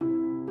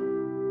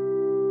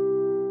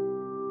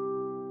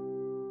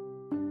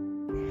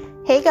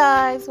Hey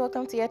guys,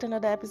 welcome to yet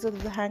another episode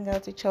of the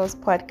Hangout with Charles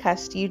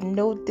podcast. You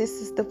know this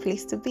is the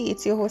place to be.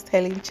 It's your host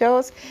Helen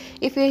Charles.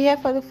 If you're here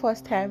for the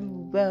first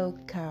time,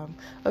 welcome.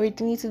 Or if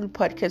you're new to the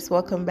podcast,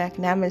 welcome back.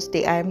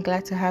 Namaste. I am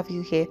glad to have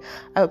you here.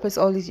 I hope as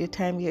always your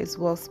time here is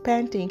well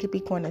spent and you can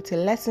pick one or two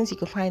lessons. You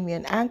can find me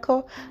on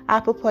Anchor,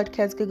 Apple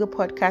Podcasts, Google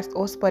Podcasts,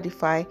 or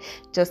Spotify.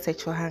 Just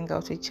search for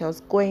Hangout with Charles.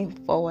 Going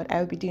forward,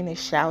 I will be doing a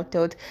shout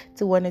out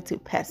to one or two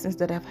persons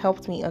that have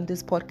helped me on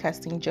this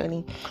podcasting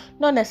journey.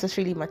 Not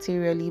necessarily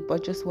materially,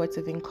 but just words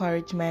of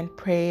encouragement,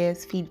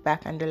 prayers,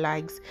 feedback, and the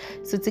likes.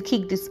 So to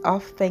kick this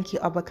off, thank you,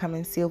 Abakam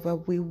and Silver.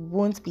 We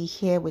won't be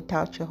here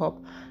without your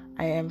help.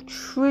 I am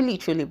truly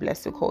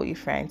blessed to call you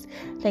friends.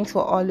 Thanks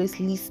for always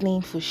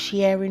listening, for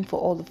sharing, for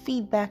all the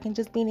feedback, and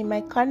just being in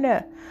my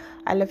corner.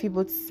 I love you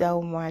both so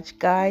much.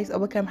 Guys,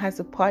 Obakam has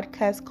a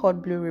podcast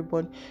called Blue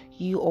Ribbon.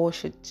 You all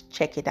should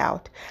check it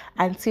out.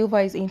 And Silva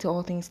is into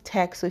all things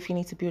tech, so if you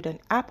need to build an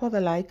app or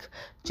the like,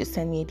 just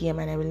send me a DM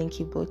and I will link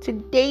you both.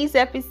 Today's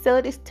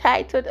episode is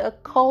titled A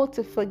Call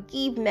to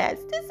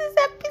Forgiveness. This is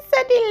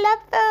episode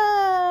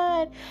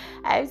 11.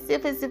 I'm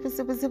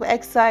super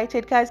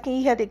excited. Guys, can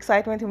you hear the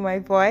excitement in my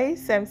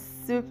voice? I'm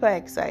super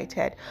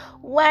excited.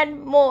 One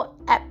more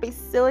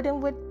episode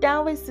and we're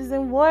done with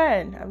season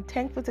 1. I'm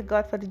thankful to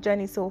God for the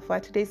journey so far.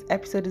 Today's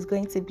episode is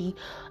going to be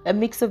a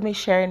mix of me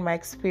sharing my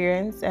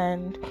experience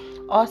and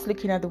us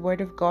looking at the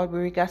word of God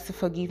with regards to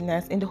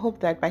forgiveness, in the hope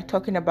that by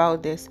talking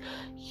about this,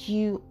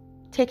 you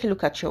take a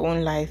look at your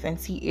own life and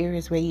see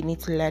areas where you need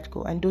to let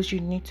go and those you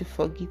need to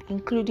forgive,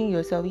 including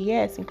yourself.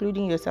 Yes,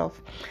 including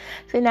yourself.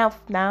 So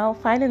now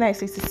find a nice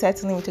place to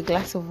settle in with a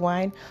glass of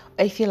wine,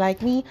 or if you're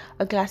like me,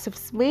 a glass of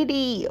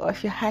smoothie, or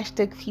if you're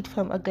 #feed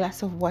from a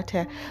glass of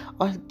water,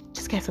 or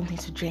just get something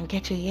to drink,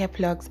 get your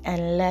earplugs,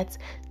 and let's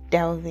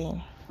delve in.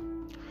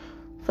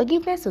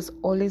 Forgiveness has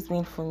always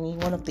been for me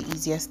one of the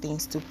easiest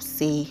things to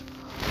say,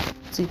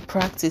 to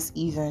practice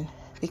even,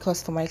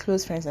 because for my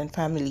close friends and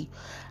family,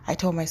 I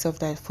told myself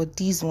that for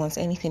these ones,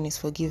 anything is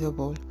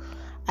forgivable.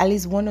 At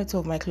least one or two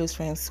of my close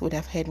friends would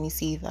have heard me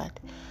say that.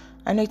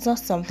 I know it's not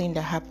something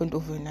that happened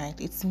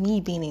overnight. It's me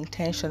being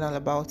intentional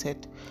about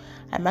it.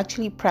 I'm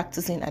actually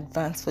practicing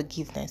advanced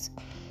forgiveness.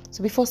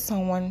 So before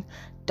someone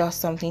does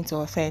something to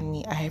offend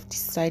me, I have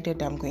decided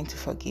that I'm going to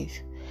forgive.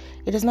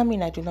 It does not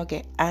mean I do not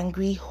get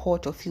angry,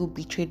 hurt, or feel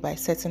betrayed by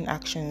certain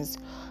actions.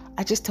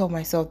 I just tell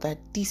myself that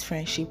this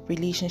friendship,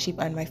 relationship,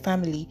 and my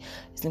family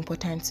is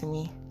important to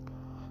me.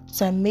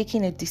 So I'm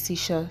making a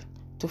decision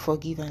to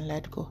forgive and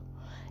let go.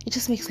 It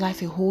just makes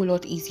life a whole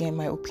lot easier in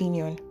my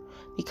opinion,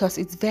 because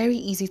it's very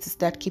easy to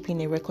start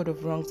keeping a record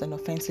of wrongs and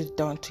offenses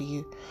done to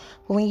you.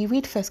 But when you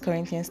read 1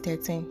 Corinthians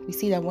 13, we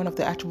see that one of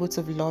the attributes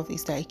of love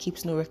is that it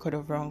keeps no record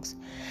of wrongs.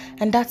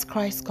 And that's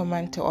Christ's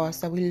command to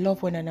us, that we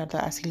love one another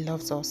as he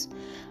loves us.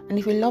 And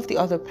if we love the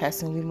other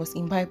person, we must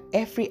imbibe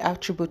every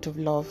attribute of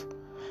love.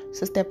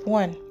 So step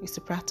 1 is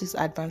to practice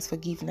advanced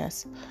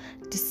forgiveness.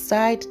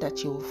 Decide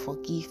that you will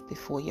forgive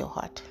before your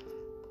heart.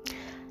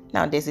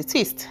 Now there's a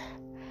twist.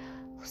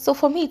 So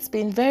for me, it's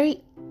been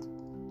very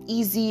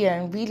easy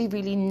and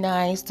really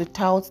nice to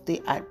tout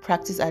the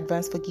practice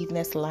advanced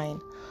forgiveness line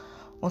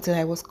until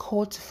I was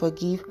called to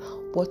forgive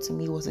what to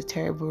me was a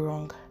terrible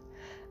wrong.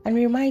 And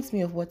it reminds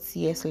me of what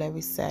C.S.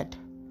 Lewis said.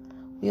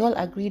 We all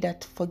agree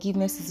that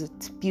forgiveness is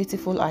a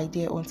beautiful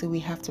idea until we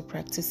have to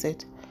practice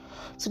it.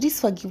 So this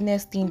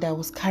forgiveness thing that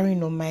was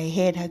carrying on my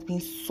head has been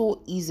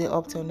so easy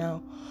up till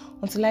now,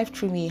 until life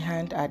threw me a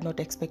hand I had not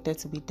expected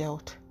to be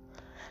dealt.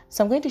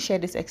 So I'm going to share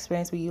this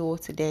experience with you all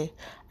today.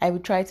 I will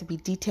try to be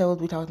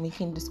detailed without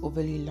making this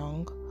overly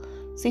long.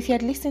 So if you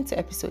had listened to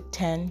episode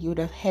 10, you would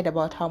have heard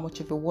about how much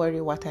of a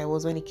worry what I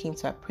was when it came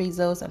to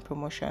appraisals and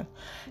promotion.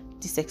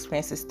 This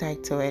experience is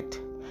tied to it.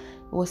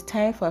 It was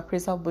time for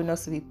appraisal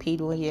bonus to be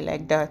paid 1 year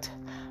like that.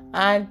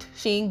 And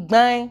I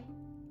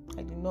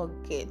did not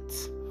get.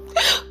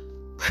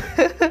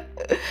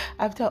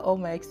 After all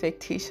my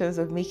expectations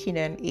of making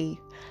an A,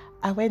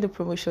 and when the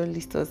promotion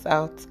list was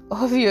out,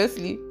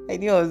 obviously, I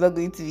knew I was not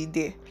going to be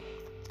there.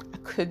 I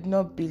could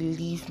not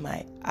believe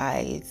my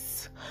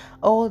eyes.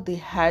 All the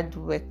hard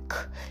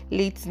work,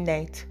 late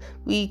night,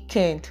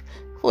 weekend,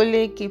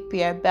 following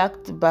KPI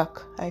back to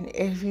back, and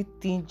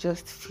everything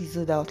just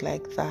fizzled out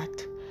like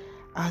that.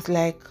 I was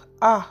like,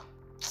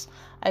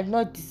 I've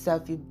not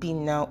deserved you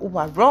being now. Oh,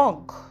 I'm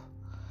wrong.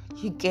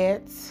 You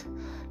get?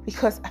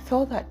 Because I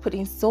felt that put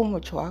in so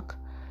much work.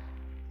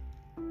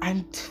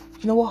 And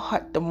you know what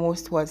hurt the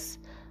most was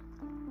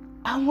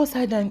I almost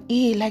had an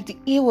A, like the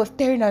A was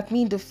staring at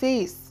me in the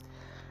face.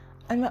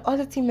 And my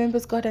other team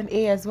members got an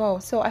A as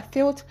well. So I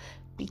felt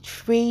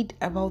betrayed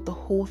about the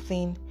whole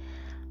thing,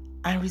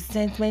 and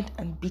resentment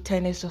and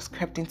bitterness just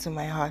crept into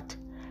my heart.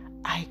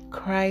 I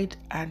cried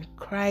and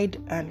cried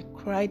and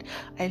cried.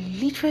 I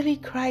literally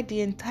cried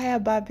the entire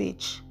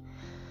babbage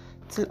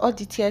till all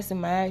the tears in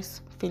my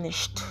eyes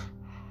finished.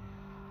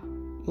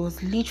 It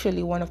was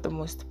literally one of the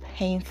most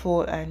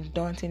painful and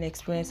daunting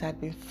experiences I had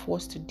been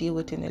forced to deal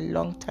with in a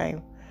long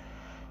time.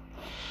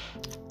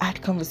 I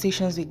had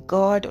conversations with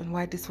God on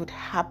why this would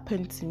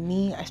happen to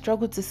me. I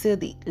struggled to see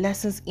the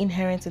lessons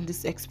inherent in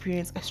this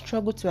experience. I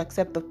struggled to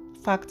accept the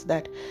fact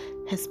that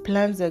His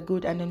plans are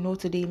good and I know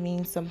today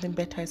means something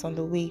better is on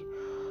the way.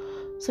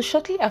 So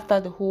shortly after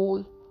the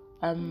whole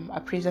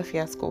appraisal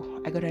fiasco,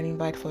 I got an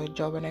invite for a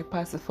job and I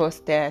passed the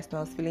first test and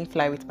I was feeling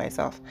fly with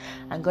myself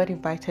and got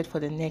invited for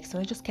the next.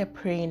 And I just kept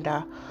praying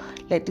that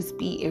let this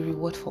be a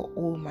reward for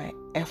all my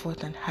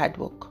effort and hard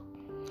work.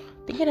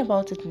 Thinking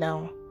about it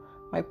now,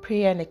 my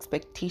prayer and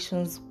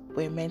expectations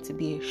were meant to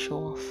be a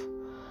show-off.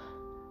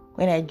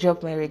 When I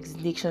dropped my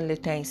resignation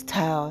letter in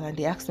style and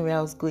they asked me where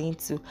I was going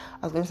to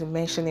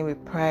mention it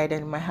with pride,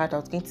 and in my heart I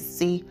was going to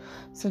say,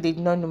 so they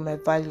did not know my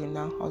value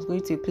now, I was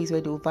going to a place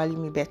where they will value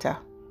me better.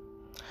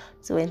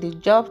 So when the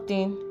job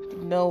thing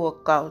did not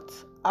work out,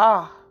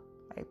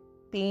 my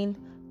pain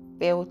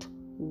felt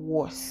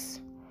worse.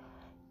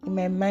 In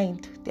my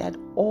mind, they had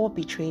all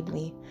betrayed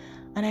me,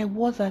 and I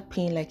wore that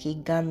pain like a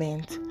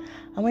garment.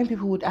 And when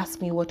people would ask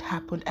me what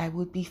happened, I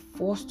would be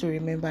forced to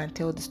remember and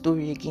tell the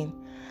story again.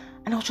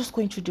 And I was just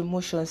going through the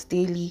motions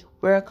daily,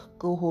 work,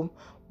 go home,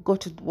 go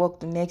to work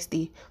the next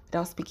day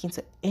without speaking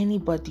to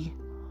anybody.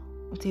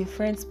 Until a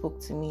friend spoke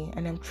to me,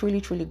 and I'm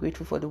truly, truly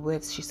grateful for the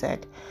words she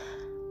said.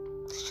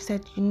 She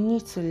said, you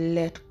need to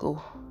let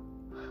go,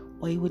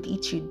 or it would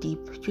eat you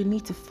deep. You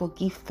need to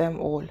forgive them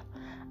all.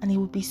 And it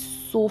would be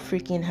so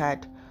freaking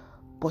hard.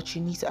 But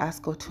you need to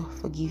ask God to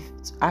forgive,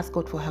 ask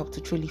God for help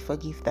to truly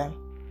forgive them.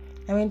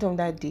 I went home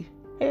that day,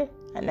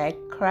 and I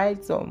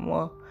cried some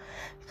more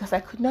because I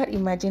could not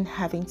imagine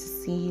having to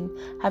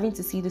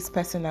see this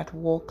person at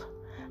work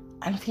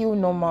and feel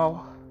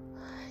normal.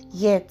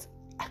 Yet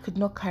I could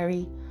not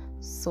carry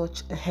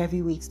such a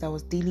heavy weight that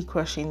was daily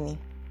crushing me.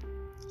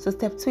 So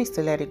step 2 is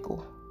to let it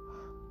go.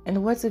 In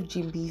the words of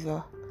Jim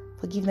Beaver,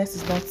 forgiveness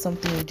is not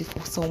something you do for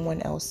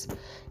someone else.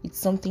 It's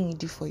something you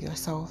do for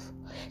yourself.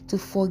 To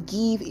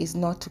forgive is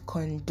not to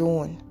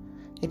condone.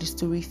 It is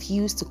to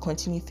refuse to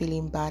continue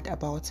feeling bad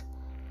about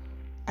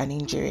an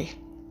injury.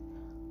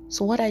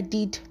 So what I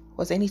did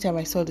was anytime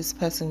I saw this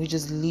person, which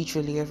is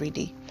literally every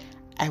day,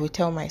 I would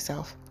tell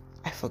myself,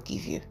 I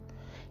forgive you.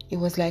 It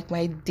was like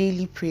my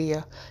daily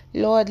prayer.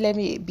 Lord, let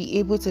me be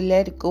able to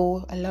let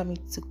go. Allow me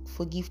to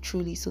forgive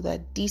truly so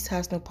that this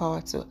has no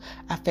power to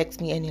affect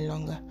me any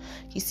longer.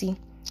 You see,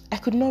 I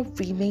could not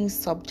remain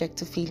subject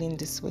to feeling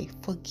this way.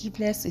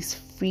 Forgiveness is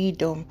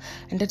freedom,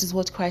 and that is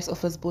what Christ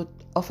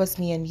offers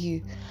me and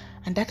you,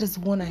 and that is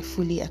one I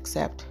fully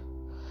accept.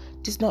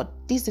 This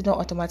did not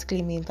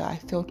automatically mean that I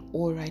felt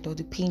alright or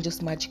the pain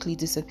just magically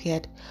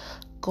disappeared.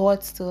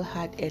 God still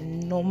had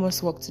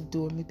enormous work to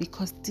do on me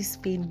because this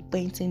pain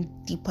went in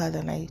deeper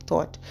than I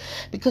thought.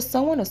 Because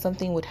someone or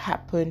something would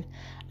happen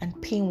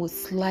and pain would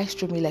slice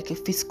through me like a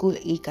physical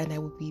ache, and I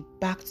would be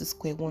back to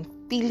square one,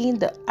 feeling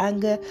the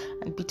anger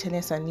and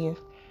bitterness anew.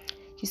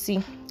 You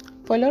see,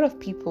 for a lot of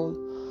people,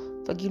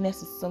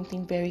 forgiveness is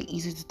something very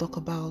easy to talk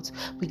about.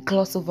 We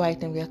gloss over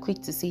it and we are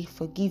quick to say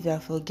forgive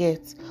and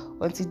forget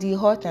until the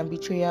hurt and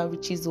betrayal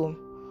reaches home.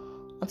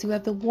 Until we are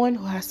the one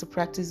who has to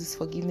practice this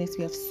forgiveness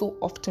we have so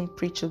often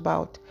preached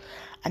about.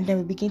 And then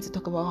we begin to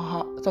talk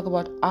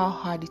about how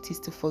hard it is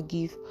to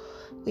forgive.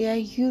 We are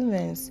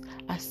humans.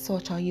 As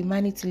such, our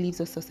humanity leaves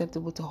us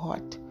susceptible to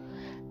hurt.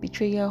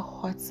 Betrayal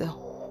hurts a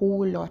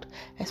whole lot,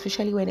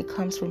 especially when it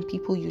comes from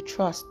people you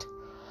trust.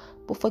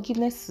 But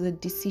forgiveness is a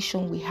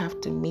decision we have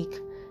to make.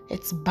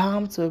 It's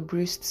balm to a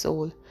bruised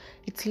soul.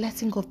 It's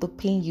letting go of the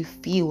pain you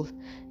feel.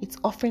 It's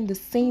offering the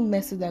same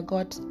message that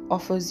God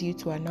offers you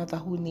to another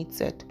who needs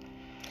it.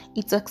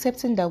 It's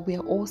accepting that we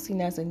are all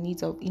sinners in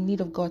need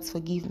of God's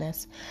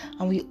forgiveness,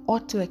 and we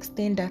ought to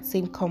extend that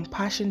same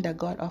compassion that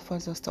God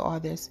offers us to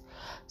others.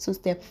 So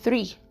step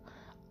 3,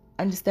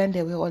 understand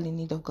that we're all in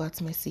need of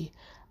God's mercy.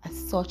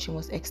 As such, you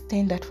must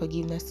extend that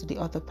forgiveness to the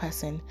other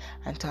person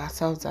and to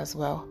ourselves as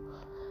well.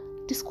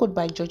 This quote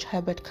by George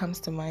Herbert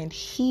comes to mind.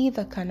 He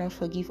that cannot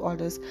forgive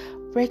others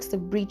breaks the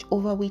bridge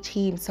over which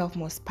he himself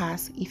must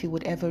pass if he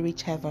would ever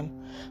reach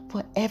heaven.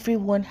 For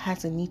everyone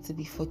has a need to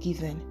be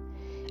forgiven.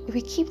 If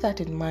we keep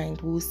that in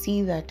mind, we will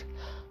see that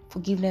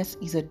forgiveness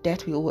is a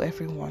debt we owe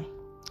everyone.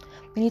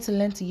 We need to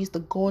learn to use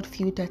the God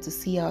filter to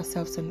see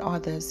ourselves and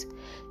others.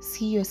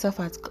 See yourself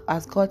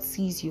as God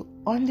sees you,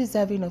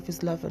 undeserving of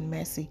His love and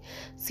mercy.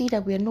 See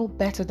that we are no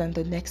better than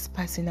the next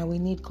person and we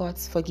need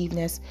God's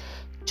forgiveness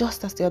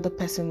just as the other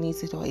person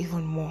needs it or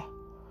even more.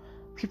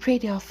 We pray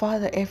to our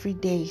Father every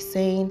day,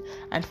 saying,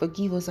 and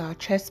forgive us our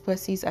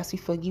trespasses as we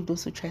forgive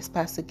those who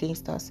trespass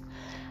against us.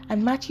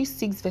 And Matthew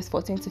 6 verse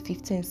 14 to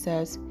 15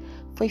 says,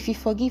 for if you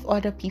forgive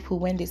other people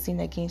when they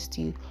sin against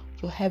you,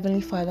 your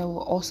heavenly Father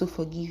will also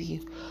forgive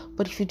you.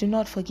 But if you do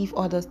not forgive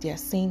others their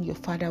sin, your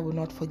Father will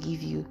not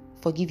forgive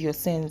your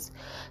sins.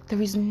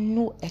 There is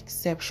no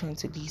exception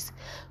to this.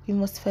 We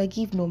must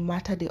forgive no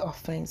matter the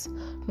offense,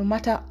 no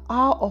matter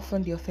how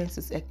often the offense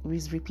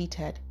is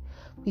repeated.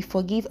 We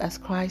forgive as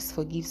Christ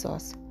forgives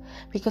us.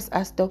 Because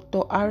as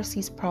Dr.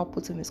 R.C. Sproul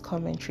puts in his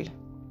commentary,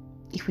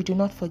 if we do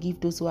not forgive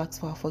those who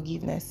ask for our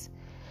forgiveness,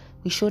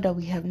 we show that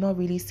we have not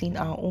really seen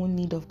our own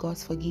need of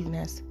God's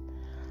forgiveness.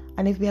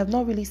 And if we have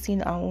not really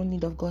seen our own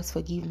need of God's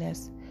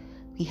forgiveness,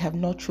 we have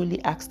not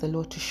truly asked the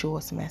Lord to show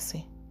us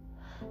mercy.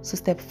 So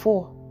step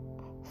 4,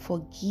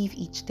 forgive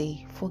each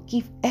day.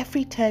 Forgive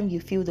every time you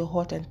feel the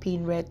hurt and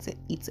pain rears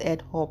its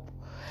head up.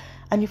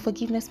 And your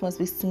forgiveness must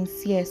be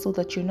sincere, so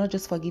that you're not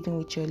just forgiving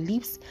with your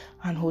lips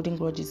and holding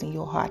grudges in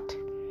your heart.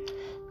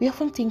 We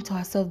often think to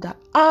ourselves that,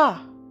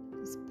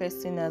 this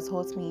person has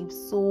hurt me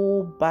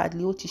so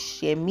badly, to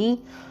share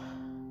me,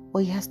 or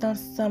he has done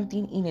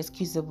something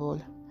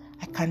inexcusable.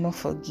 I cannot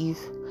forgive.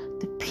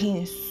 The pain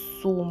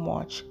is so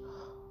much.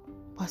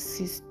 But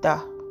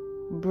sister,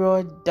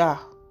 brother,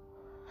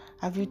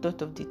 have you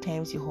thought of the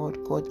times you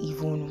hurt God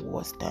even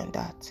worse than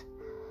that?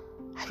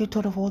 Have you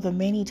thought of all the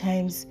many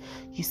times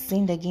you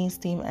sinned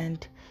against him,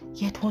 and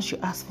yet once you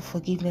ask for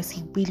forgiveness,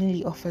 he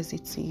willingly offers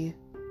it to you?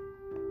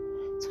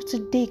 So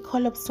today,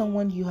 call up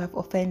someone you have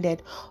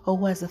offended or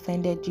who has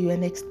offended you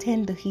and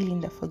extend the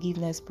healing that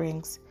forgiveness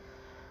brings.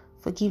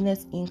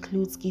 Forgiveness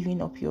includes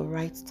giving up your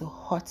right to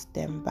hurt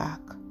them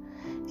back.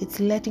 It's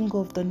letting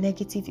go of the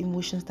negative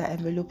emotions that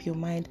envelop your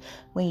mind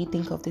when you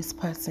think of this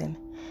person.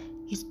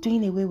 It's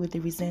doing away with the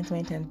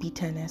resentment and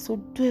bitterness, so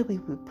do away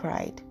with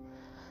pride.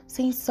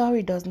 Saying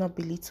sorry does not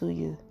belittle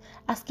you.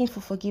 Asking for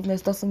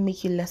forgiveness doesn't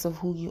make you less of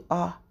who you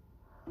are.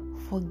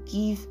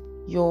 Forgive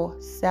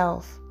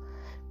yourself.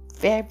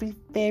 Very,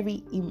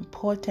 very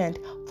important.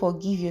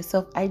 Forgive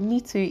yourself. I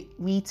need to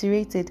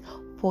reiterate it.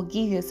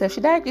 Forgive yourself.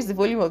 Should I increase the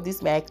volume of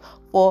this mic?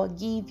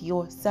 Forgive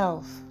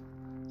yourself.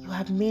 You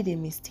have made a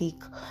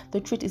mistake. The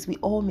truth is, we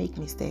all make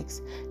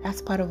mistakes.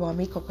 That's part of our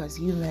makeup as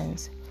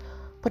humans.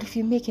 But if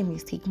you make a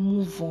mistake,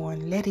 move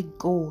on, let it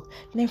go.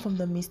 Learn from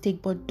the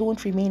mistake, but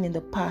don't remain in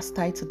the past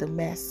tied to the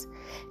mess.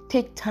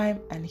 Take time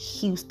and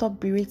heal. Stop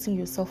berating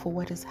yourself for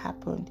what has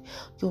happened.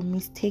 Your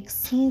mistakes,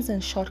 sins,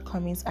 and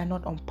shortcomings are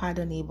not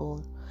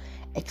unpardonable.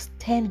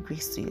 Extend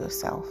grace to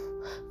yourself.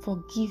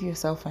 Forgive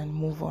yourself and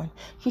move on.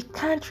 You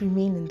can't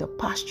remain in the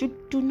past. You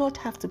do not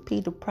have to pay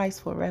the price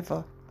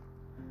forever.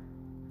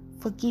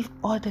 Forgive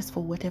others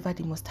for whatever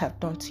they must have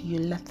done to you.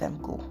 Let them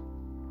go.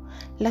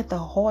 Let the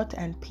hurt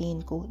and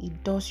pain go.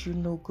 It does you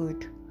no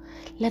good.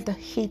 Let the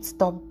hate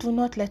stop. Do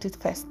not let it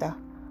fester.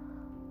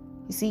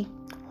 You see,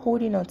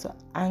 holding on to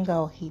anger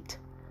or hate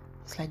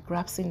is like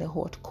grasping a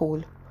hot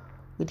coal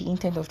with the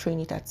intent of throwing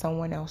it at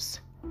someone else.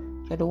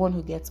 You're the one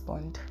who gets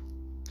burned.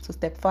 So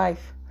step 5,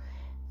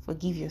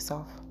 forgive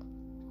yourself.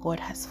 God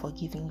has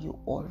forgiven you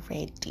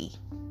already.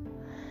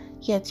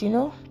 Yet,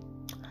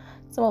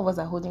 some of us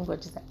are holding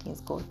grudges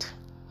against God.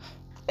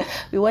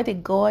 We want a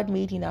God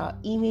made in our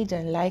image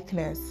and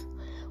likeness.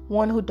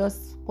 One who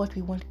does what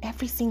we want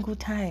every single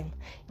time.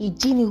 A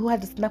genie who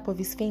at the snap of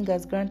his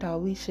fingers grant our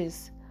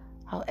wishes.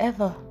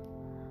 However,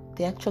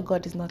 the actual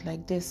God is not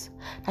like this.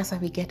 That's why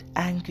we get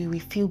angry, we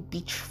feel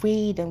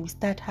betrayed, and we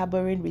start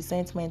harboring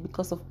resentment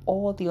because of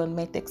all the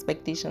unmet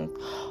expectations.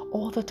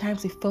 All the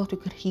times we felt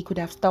he could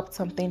have stopped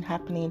something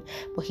happening,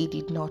 but he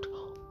did not.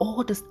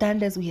 All the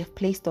standards we have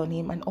placed on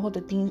him, and all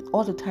the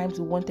times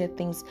we wanted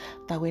things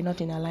that were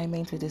not in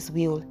alignment with his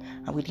will,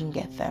 and we didn't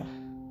get them.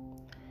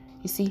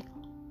 You see,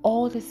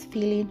 all this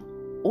feeling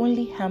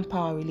only hamper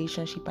our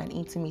relationship and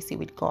intimacy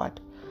with God.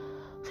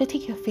 So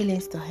take your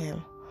feelings to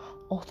him.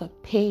 All the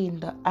pain,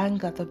 the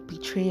anger, the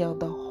betrayal,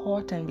 the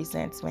hurt and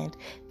resentment,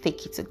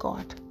 take it to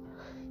God.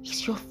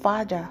 He's your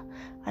Father,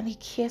 and he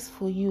cares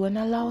for you, and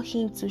allow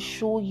him to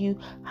show you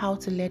how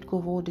to let go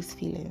of all these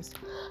feelings,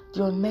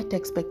 the unmet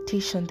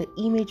expectation, the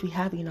image we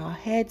have in our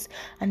heads,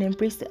 and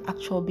embrace the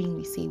actual being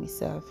we say we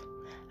serve,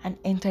 and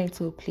enter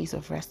into a place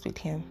of rest with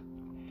him.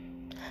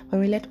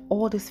 When we let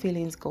all these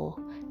feelings go,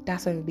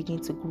 that's when we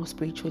begin to grow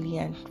spiritually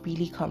and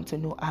really come to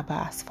know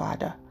Abba as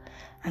Father,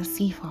 and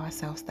see for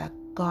ourselves that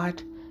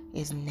God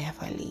is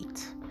never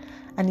late.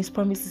 And his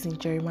promises in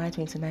Jeremiah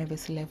 29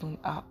 verse 11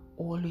 are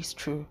always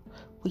true,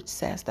 which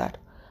says that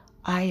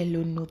I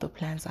alone know the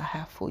plans I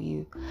have for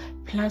you.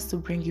 Plans to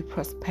bring you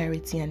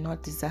prosperity and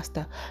not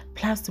disaster.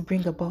 Plans to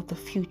bring about the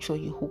future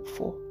you hope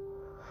for.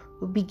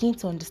 We begin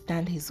to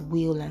understand his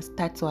will and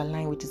start to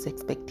align with his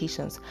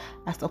expectations,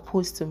 as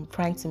opposed to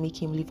trying to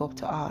make him live up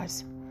to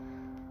ours.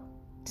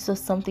 This was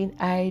something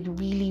I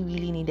really,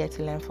 really needed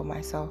to learn for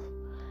myself.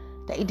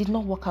 That it did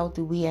not work out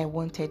the way I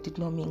wanted did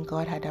not mean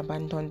God had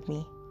abandoned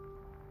me.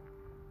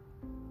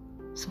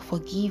 So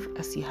forgive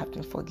as you have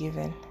been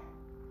forgiven.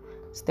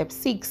 Step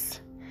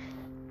 6,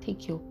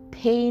 take your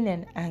pain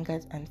and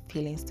anger and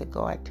feelings to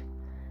God.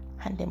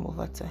 Hand them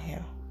over to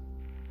him.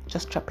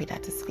 Just drop it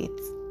at his feet.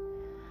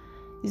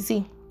 You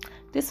see,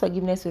 this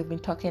forgiveness we've been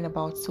talking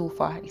about so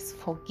far is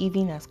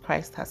forgiving as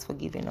Christ has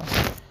forgiven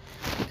us.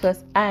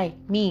 Because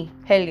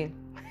Helen,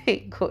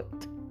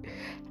 God,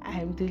 I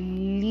am the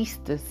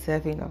least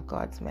deserving of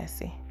God's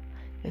mercy.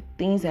 The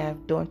things I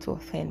have done to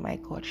offend my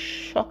God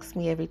shocks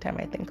me every time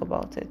I think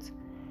about it.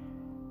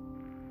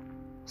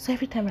 So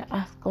every time I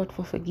ask God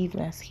for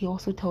forgiveness, he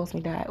also tells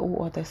me that I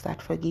owe others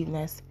that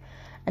forgiveness.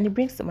 And it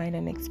brings to mind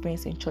an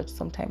experience in church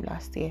sometime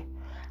last year.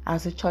 I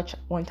was at church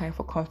one time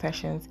for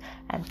confessions.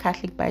 I'm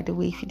Catholic, by the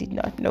way, if you did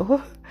not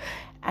know.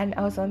 And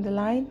I was on the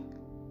line,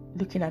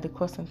 looking at the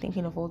cross and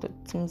thinking of all the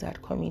things I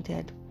had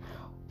committed.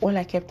 All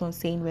I kept on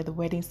saying were the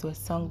weddings to a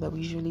song that we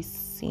usually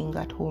sing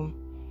at home.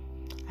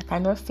 I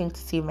cannot sing to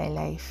save my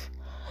life.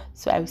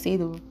 So I will say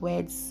the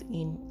words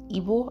in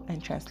Igbo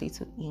and translate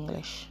to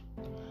English.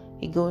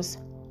 It goes,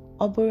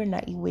 Oburu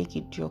na iwe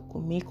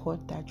gidyoku meko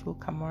dajo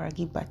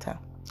kamaragi bata,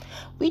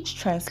 which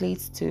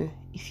translates to,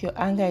 if your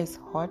anger is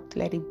hot,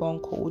 let it burn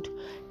cold,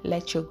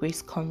 let your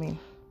grace come in.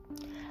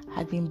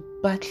 I've been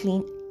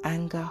battling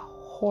anger,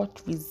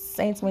 hurt,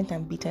 resentment,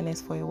 and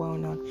bitterness for a while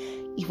now,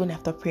 even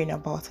after praying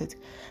about it.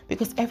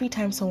 Because every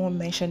time someone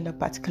mentioned a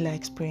particular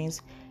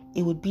experience,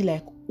 it would be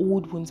like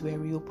old wounds were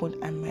reopened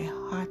and my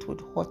heart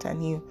would hurt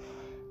anew.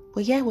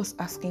 But yeah, I was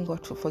asking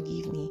God to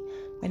forgive me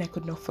when I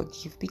could not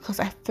forgive, because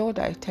I felt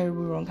that a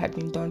terrible wrong had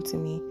been done to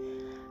me.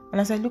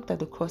 And as I looked at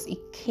the cross, it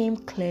came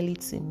clearly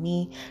to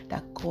me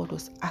that God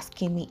was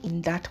asking me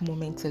in that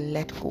moment to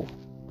let go.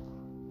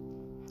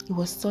 It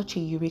was such a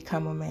eureka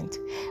moment.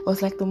 It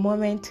was like the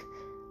moment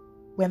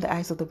when the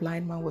eyes of the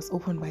blind man was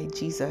opened by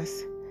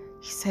Jesus.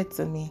 He said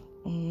to me,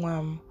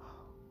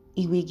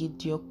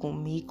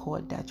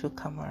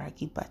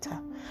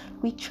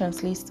 which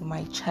translates to,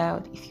 my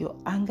child, if your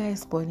anger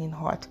is burning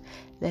hot,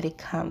 let it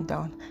calm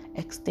down.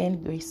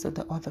 Extend grace to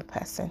the other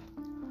person.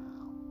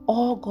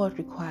 All God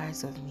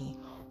requires of me,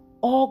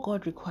 all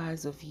God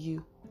requires of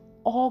you,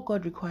 all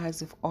God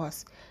requires of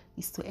us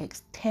is to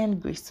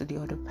extend grace to the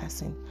other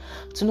person,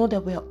 to know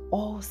that we are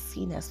all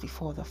sinners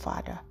before the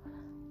Father.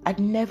 I'd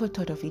never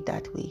thought of it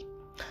that way.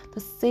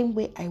 The same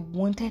way I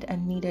wanted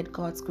and needed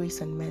God's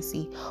grace and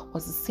mercy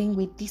was the same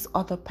way this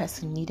other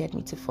person needed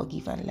me to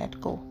forgive and let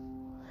go.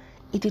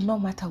 It did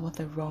not matter what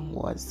the wrong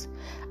was.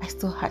 I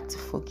still had to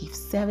forgive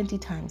 70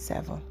 times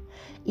 7.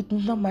 It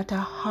did not matter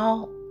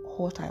how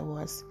hurt I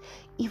was.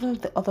 Even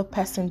if the other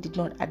person did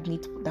not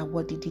admit that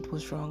what they did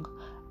was wrong,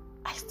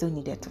 I still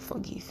needed to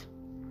forgive.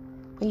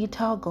 When you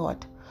tell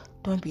God,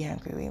 don't be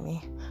angry with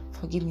me,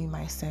 forgive me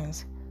my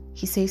sins,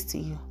 He says to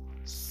you,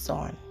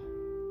 son,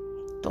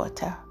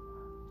 daughter,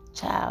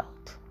 child,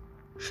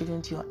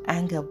 shouldn't your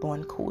anger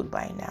burn cold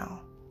by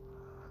now?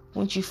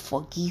 Won't you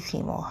forgive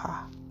him or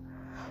her?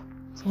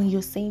 So when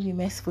you're saying be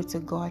merciful to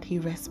God, He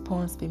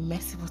responds, be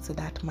merciful to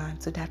that man,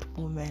 to that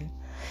woman.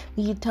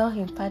 When you tell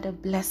Him, Father,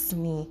 bless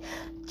me,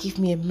 give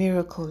me a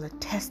miracle, a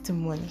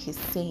testimony, He's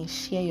saying,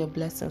 share your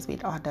blessings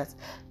with others,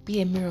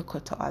 be a miracle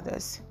to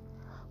others.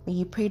 When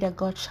you pray that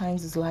God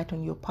shines His light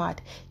on your path,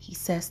 He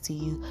says to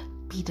you,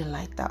 be the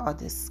light that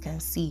others can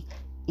see.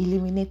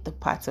 Illuminate the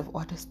paths of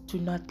others. Do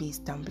not be a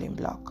stumbling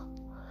block.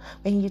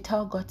 When you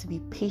tell God to be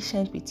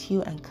patient with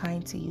you and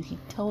kind to you, He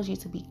tells you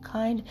to be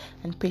kind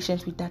and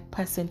patient with that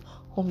person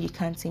whom you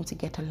can't seem to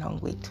get along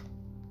with.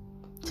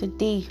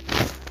 Today,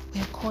 we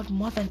are called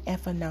more than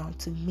ever now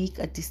to make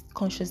a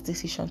conscious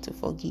decision to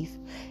forgive.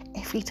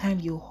 Every time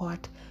you're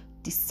hurt,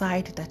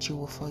 decide that you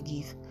will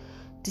forgive.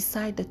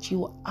 Decide that you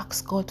will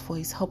ask God for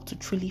His help to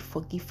truly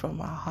forgive from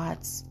our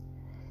hearts.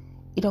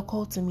 It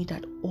occurred to me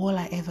that all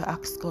I ever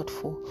asked God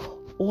for,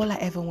 all I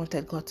ever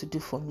wanted God to do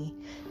for me,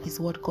 is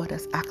what God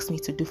has asked me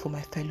to do for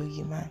my fellow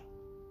human.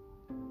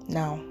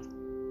 Now,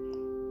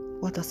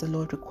 what does the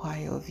Lord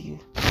require of you?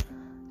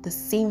 The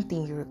same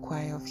thing you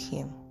require of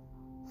Him,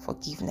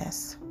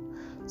 forgiveness.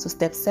 So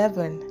step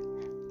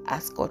 7,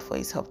 ask God for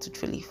His help to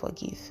truly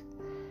forgive.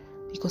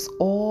 Because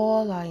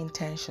all our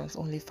intentions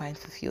only find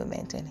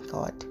fulfillment in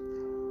God.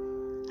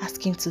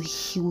 Ask Him to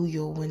heal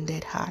your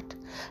wounded heart.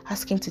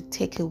 Ask Him to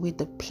take away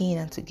the pain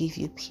and to give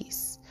you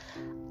peace.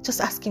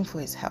 Just ask Him for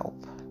His help.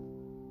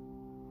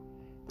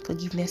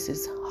 Forgiveness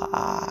is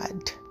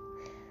hard,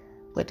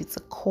 but it's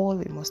a call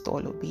we must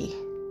all obey.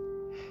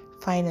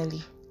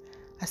 Finally,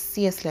 as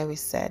C.S.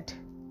 Lewis said,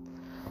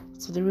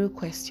 so the real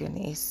question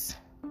is,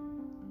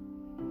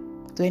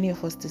 do any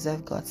of us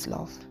deserve God's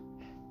love?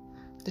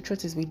 The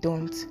truth is we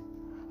don't,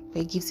 but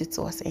He gives it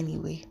to us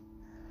anyway.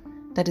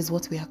 That is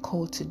what we are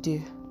called to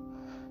do.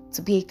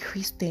 To be a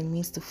Christian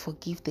means to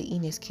forgive the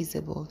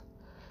inexcusable,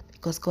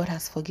 because God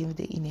has forgiven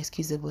the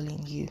inexcusable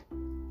in you.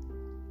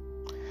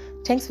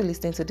 Thanks for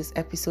listening to this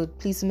episode.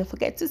 Please do not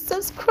forget to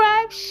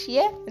subscribe,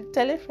 share, and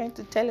tell a friend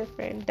to tell a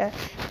friend that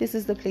this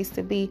is the place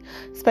to be.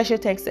 Special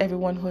thanks to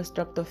everyone who has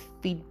dropped off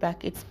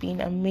feedback. It's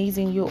been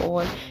amazing, you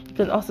all. You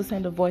can also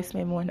send a voice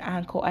memo on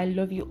Anchor. I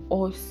love you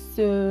all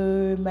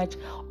so much.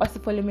 Also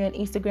follow me on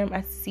Instagram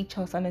at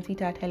 @CCharles and on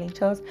Twitter at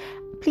HelenCharles.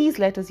 Please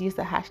let us use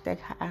the hashtag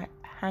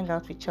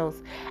Hangout with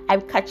Charles. I'll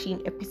catch you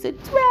in episode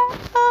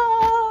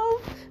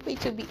 12,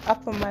 which will be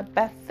up on my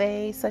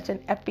birthday. Such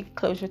an epic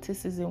closure to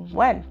season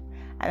 1.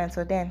 And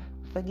until then,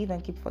 forgive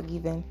and keep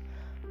forgiving.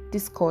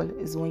 This call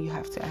is one you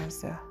have to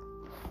answer.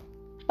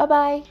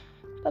 Bye-bye.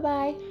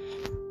 Bye-bye.